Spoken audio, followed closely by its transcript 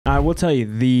I will tell you,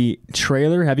 the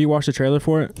trailer, have you watched the trailer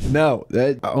for it? No.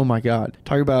 Oh my God.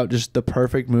 Talk about just the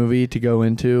perfect movie to go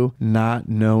into, not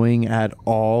knowing at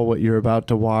all what you're about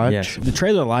to watch. Yes. The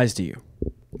trailer lies to you,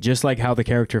 just like how the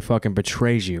character fucking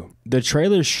betrays you. The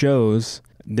trailer shows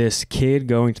this kid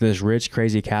going to this rich,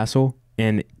 crazy castle,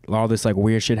 and all this like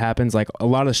weird shit happens. Like a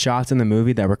lot of shots in the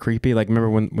movie that were creepy. Like remember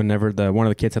whenever one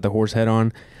of the kids had the horse head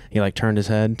on, he like turned his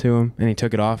head to him and he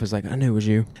took it off. It's like, I knew it was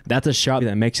you. That's a shot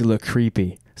that makes it look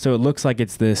creepy. So it looks like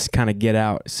it's this kind of Get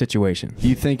Out situation.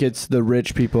 You think it's the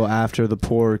rich people after the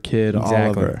poor kid,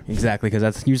 Exactly. Oliver. Exactly, because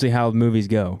that's usually how movies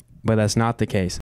go. But that's not the case.